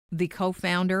the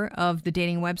co-founder of the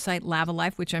dating website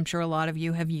Lavalife, which I'm sure a lot of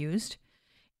you have used.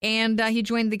 And he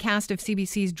joined the cast of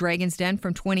CBC's Dragon's Den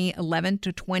from 2011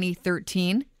 to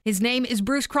 2013. His name is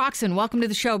Bruce Croxon. Welcome to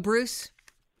the show, Bruce.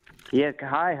 Yeah,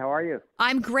 hi, how are you?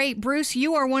 I'm great. Bruce,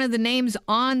 you are one of the names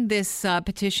on this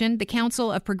petition, the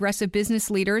Council of Progressive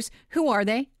Business Leaders. Who are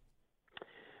they?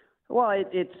 Well,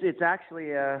 it's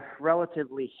actually a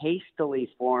relatively hastily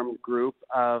formed group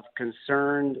of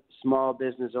concerned small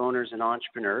business owners and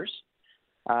entrepreneurs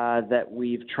that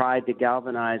we've tried to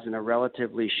galvanize in a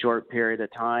relatively short period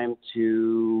of time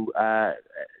to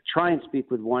try and speak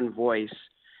with one voice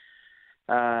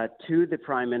to the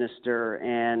Prime Minister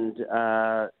and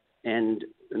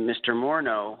Mr.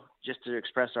 Morneau, just to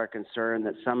express our concern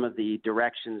that some of the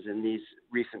directions in these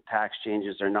recent tax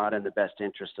changes are not in the best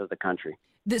interest of the country.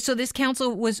 So this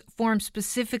council was formed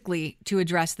specifically to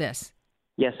address this?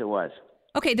 Yes, it was.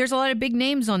 Okay, there's a lot of big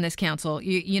names on this council.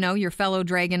 You know, your fellow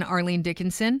Dragon, Arlene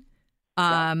Dickinson.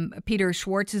 Peter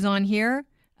Schwartz is on here,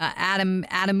 Adam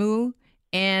Adamu,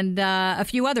 and a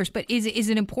few others. But is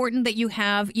it important that you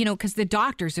have, because the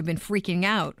doctors have been freaking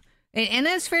out, and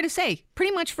that's fair to say,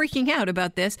 pretty much freaking out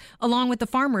about this, along with the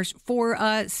farmers for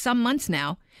some months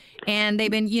now. And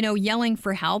they've been, yelling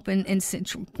for help and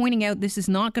pointing out this is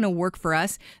not going to work for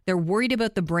us. They're worried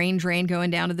about the brain drain going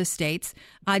down to the States.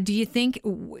 Do you think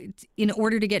in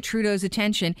order to get Trudeau's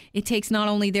attention, it takes not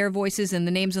only their voices and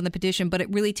the names on the petition, but it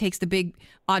really takes the big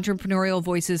entrepreneurial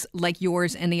voices like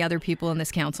yours and the other people in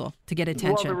this council to get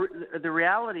attention? Well, the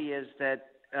reality is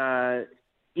that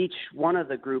each one of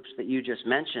the groups that you just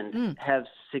mentioned have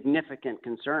significant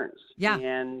concerns. Yeah.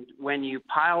 And when you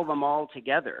pile them all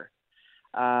together,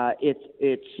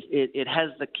 it has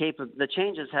the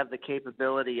changes have the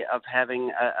capability of having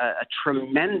a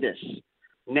tremendous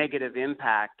negative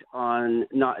impact on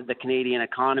the Canadian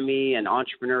economy and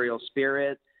entrepreneurial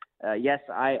spirit. Yes,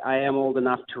 I am old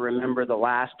enough to remember the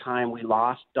last time we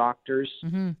lost doctors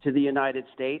to the United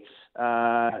States.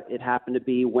 It happened to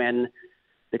be when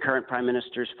the current Prime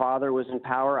Minister's father was in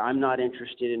power. I'm not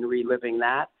interested in reliving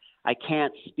that. I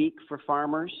can't speak for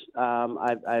farmers.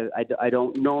 I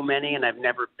don't know many, and I've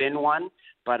never been one,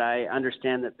 but I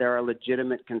understand that there are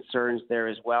legitimate concerns there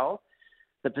as well.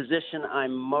 The position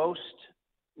I'm most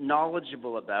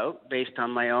knowledgeable about, based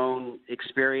on my own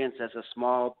experience as a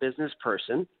small business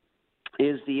person,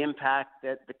 is the impact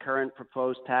that the current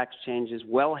proposed tax changes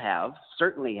will have,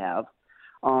 certainly have,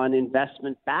 on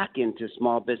investment back into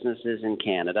small businesses in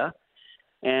Canada.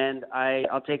 And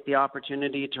I'll take the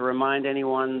opportunity to remind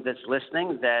anyone that's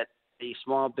listening that the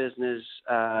small business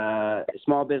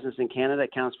in Canada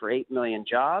accounts for 8 million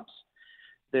jobs.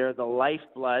 They're the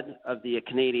lifeblood of the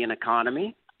Canadian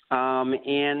economy.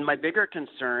 And my bigger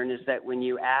concern is that when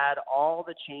you add all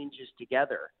the changes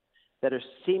together that are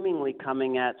seemingly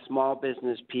coming at small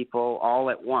business people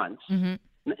all at once,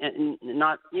 and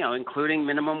not, including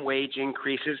minimum wage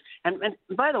increases. And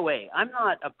by the way, I'm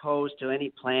not opposed to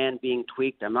any plan being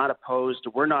tweaked. We're not opposed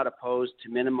to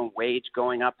minimum wage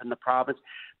going up in the province.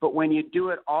 But when you do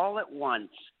it all at once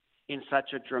in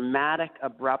such a dramatic,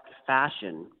 abrupt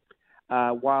fashion,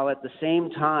 while at the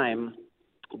same time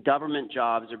government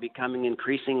jobs are becoming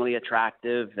increasingly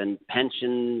attractive and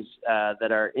pensions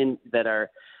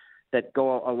that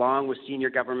go along with senior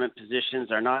government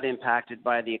positions are not impacted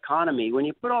by the economy. When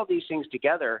you put all these things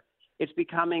together, it's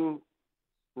becoming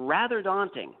rather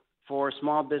daunting for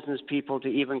small business people to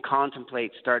even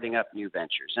contemplate starting up new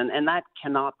ventures. And that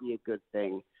cannot be a good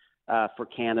thing for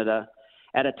Canada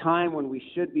at a time when we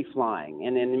should be flying.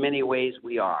 And in many ways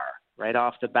we are, right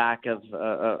off the back of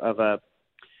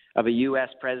a U.S.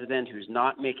 president who's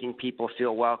not making people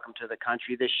feel welcome to the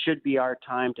country. This should be our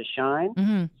time to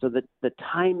shine. So the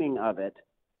timing of it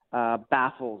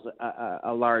baffles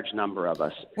a large number of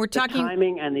us. The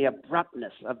timing and the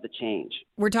abruptness of the change.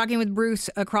 We're talking with Bruce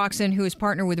Croxon, who is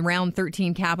partner with Round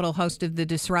 13 Capital, host of The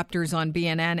Disruptors on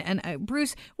BNN. And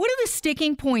Bruce, what are the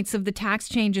sticking points of the tax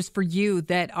changes for you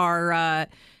that are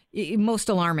most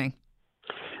alarming?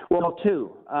 Well,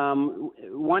 two.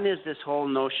 One is this whole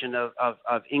notion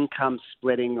of income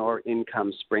splitting or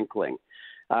income sprinkling.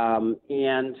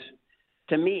 And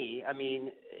to me,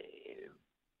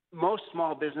 most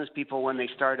small business people, when they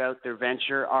start out their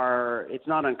venture, it's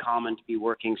not uncommon to be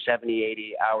working 70,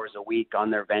 80 hours a week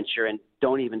on their venture and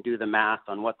don't even do the math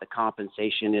on what the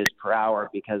compensation is per hour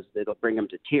because it'll bring them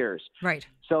to tears. Right.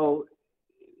 So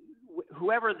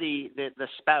whoever the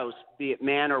spouse, be it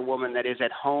man or woman, that is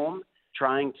at home,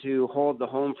 trying to hold the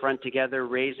home front together,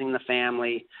 raising the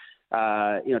family,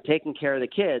 taking care of the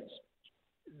kids.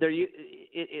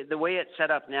 The way it's set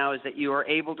up now is that you are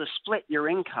able to split your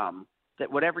income,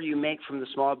 that whatever you make from the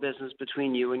small business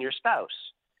between you and your spouse.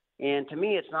 And to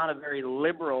me, it's not a very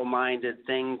liberal-minded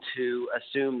thing to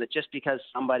assume that just because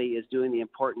somebody is doing the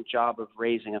important job of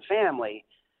raising a family,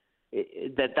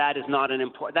 that is not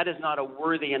a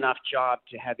worthy enough job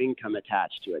to have income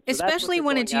attached to it. So especially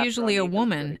when it's usually a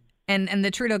woman, and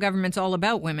the Trudeau government's all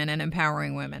about women and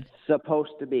empowering women.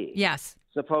 Supposed to be. Yes.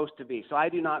 Supposed to be. So I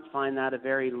do not find that a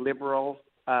very liberal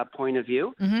point of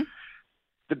view. Mm-hmm.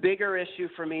 The bigger issue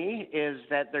for me is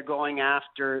that they're going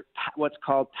after what's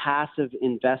called passive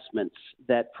investments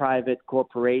that private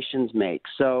corporations make.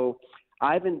 So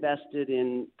I've invested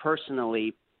in,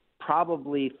 personally,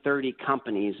 probably 30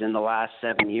 companies in the last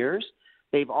 7 years.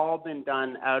 They've all been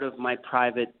done out of my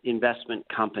private investment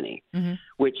company, mm-hmm.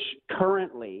 which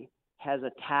currently has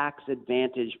a tax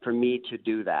advantage for me to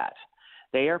do that.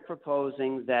 They are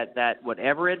proposing that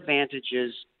whatever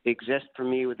advantages exist for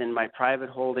me within my private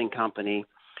holding company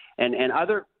and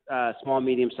other small,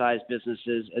 medium-sized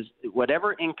businesses, as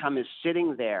whatever income is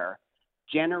sitting there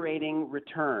generating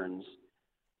returns,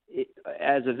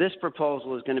 as of this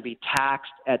proposal, is going to be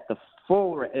taxed at the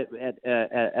full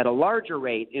at a larger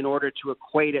rate in order to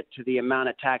equate it to the amount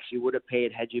of tax you would have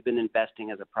paid had you been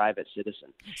investing as a private citizen.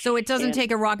 So it doesn't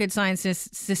take a rocket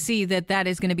scientist to see that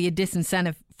is going to be a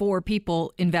disincentive for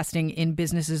people investing in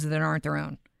businesses that aren't their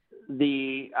own.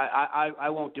 I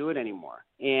won't do it anymore.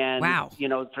 And, wow.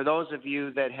 For those of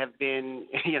you that have been,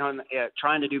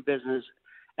 trying to do business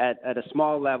at a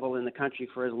small level in the country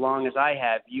for as long as I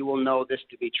have, you will know this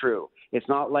to be true. It's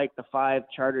not like the 5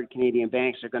 chartered Canadian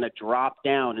banks are going to drop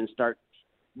down and start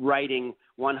writing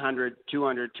 $100,000,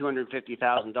 $200,000,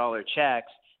 $250,000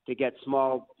 checks to get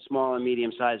small and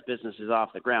medium-sized businesses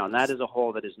off the ground. That is a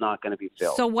hole that is not going to be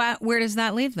filled. So where does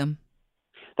that leave them?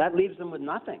 That leaves them with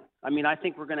nothing. I mean, I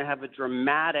think we're going to have a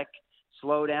dramatic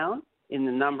slowdown in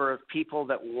the number of people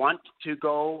that want to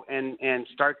go and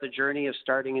start the journey of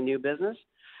starting a new business.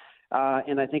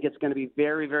 And I think it's going to be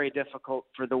very, very difficult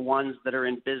for the ones that are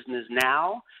in business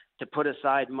now to put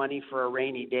aside money for a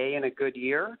rainy day in a good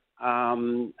year.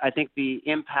 I think the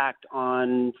impact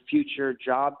on future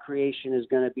job creation is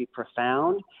going to be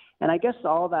profound. And I guess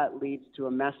all that leads to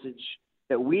a message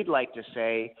that we'd like to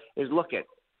say is, look at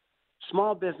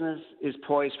small business is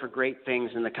poised for great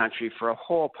things in the country for a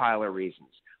whole pile of reasons.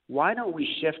 Why don't we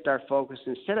shift our focus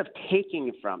instead of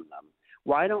taking from them?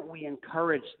 Why don't we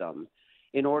encourage them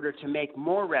in order to make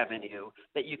more revenue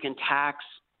that you can tax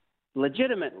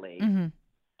legitimately mm-hmm.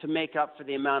 to make up for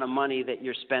the amount of money that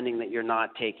you're spending that you're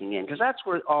not taking in? Because that's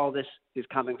where all this is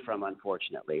coming from,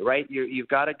 unfortunately, right? You've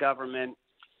got a government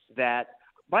that,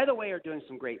 by the way, are doing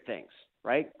some great things,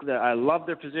 right? I love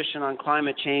their position on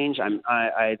climate change.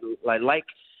 I like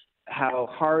how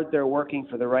hard they're working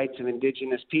for the rights of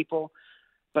Indigenous people,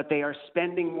 but they are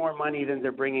spending more money than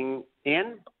they're bringing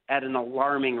in at an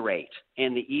alarming rate.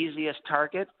 And the easiest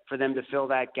target for them to fill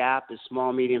that gap is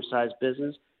small, medium-sized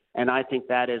business. And I think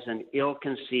that is an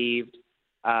ill-conceived,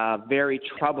 very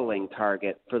troubling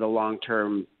target for the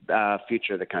long-term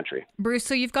future of the country. Bruce,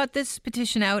 so you've got this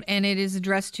petition out, and it is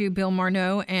addressed to Bill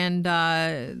Morneau and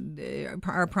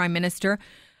our Prime Minister.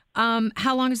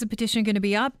 How long is the petition going to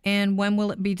be up, and when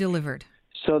will it be delivered?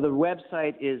 So the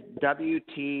website is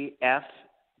WTFJT,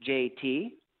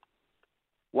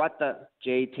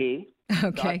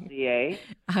 Okay. .ca,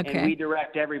 and we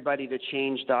direct everybody to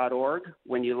change.org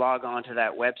when you log on to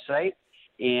that website.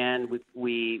 And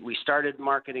we started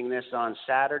marketing this on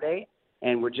Saturday,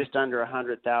 and we're just under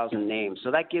 100,000 names.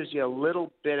 So that gives you a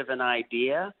little bit of an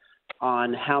idea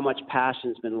on how much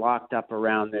passion's been locked up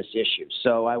around this issue.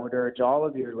 So I would urge all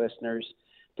of your listeners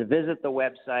to visit the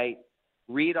website,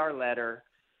 read our letter,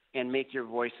 and make your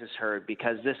voices heard,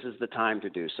 because this is the time to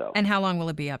do so. And how long will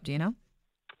it be up? Do you know?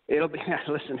 It'll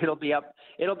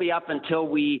be up until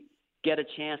we get a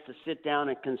chance to sit down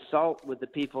and consult with the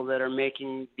people that are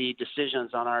making the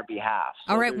decisions on our behalf.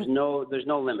 So all right. There's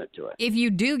no limit to it. If you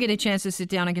do get a chance to sit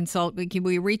down and consult, can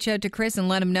we reach out to Chris and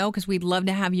let him know? Because we'd love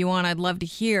to have you on. I'd love to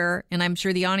hear, and I'm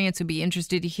sure the audience would be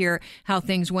interested to hear how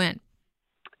things went.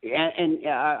 And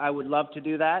I would love to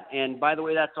do that. And by the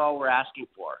way, that's all we're asking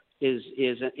for is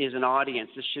an audience.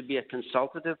 This should be a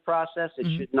consultative process. It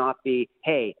mm-hmm. should not be,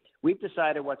 hey, we've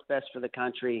decided what's best for the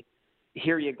country.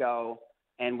 Here you go.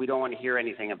 And we don't want to hear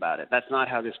anything about it. That's not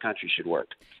how this country should work.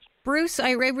 Bruce,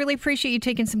 I really appreciate you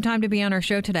taking some time to be on our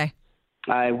show today.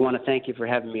 I want to thank you for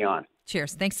having me on.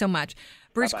 Cheers. Thanks so much.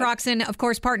 Bruce Bye-bye. Croxon, of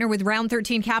course, partner with Round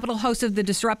 13 Capital, host of The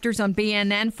Disruptors on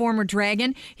BNN, former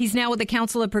Dragon. He's now with the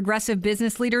Council of Progressive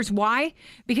Business Leaders. Why?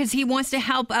 Because he wants to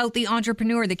help out the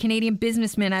entrepreneur, the Canadian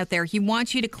businessman out there. He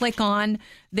wants you to click on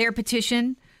their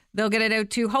petition. They'll get it out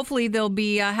too. Hopefully, they'll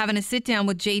be having a sit down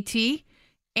with JT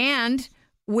and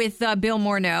with Bill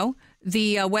Morneau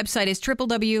The website is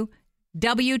www.WTFJT.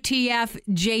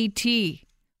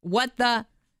 What the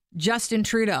Justin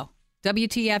Trudeau.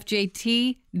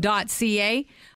 WTFJT.ca.